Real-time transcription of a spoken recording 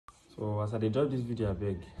So as I drop this video, I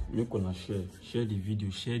beg, make una share the video,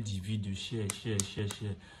 share to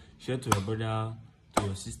your brother, to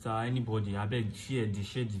your sister, anybody. I beg, share the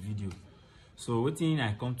video. So what thing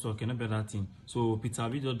I come talk, cannot be that thing. So Peter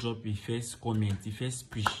Obi just drop the first comment, the first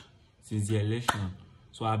speech since the election.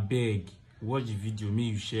 So I beg, watch the video, me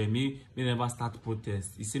you share, me never start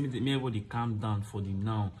protest. He say me everybody calm down for the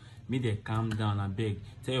now. Me they calm down, I beg.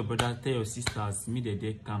 Tell your brother, tell your sisters, me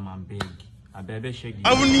they calm and beg. I beg shake the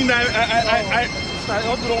Obi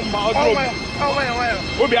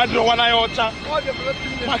I don't want to chat.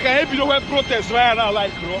 I can help you know where protest right now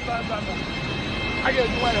like bro. I get you.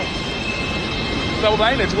 So I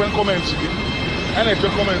need to comment to you. I need to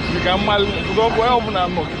comment to you. I'm mal to go over and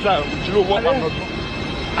I'm not. You know what I'm not.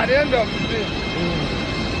 At the end of the day,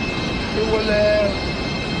 you will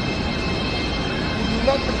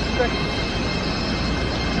not expect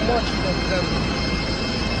much from them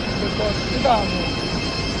because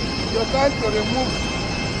you're trying to remove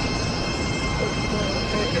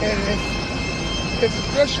a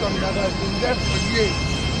situation that has been there for years.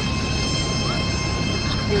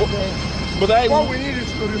 What we need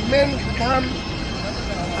is to remain calm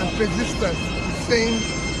and persistent, saying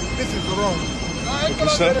this is wrong.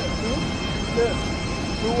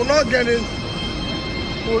 We will not get it.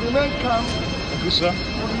 We will remain calm. Thank you, sir. We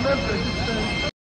will remain persistent.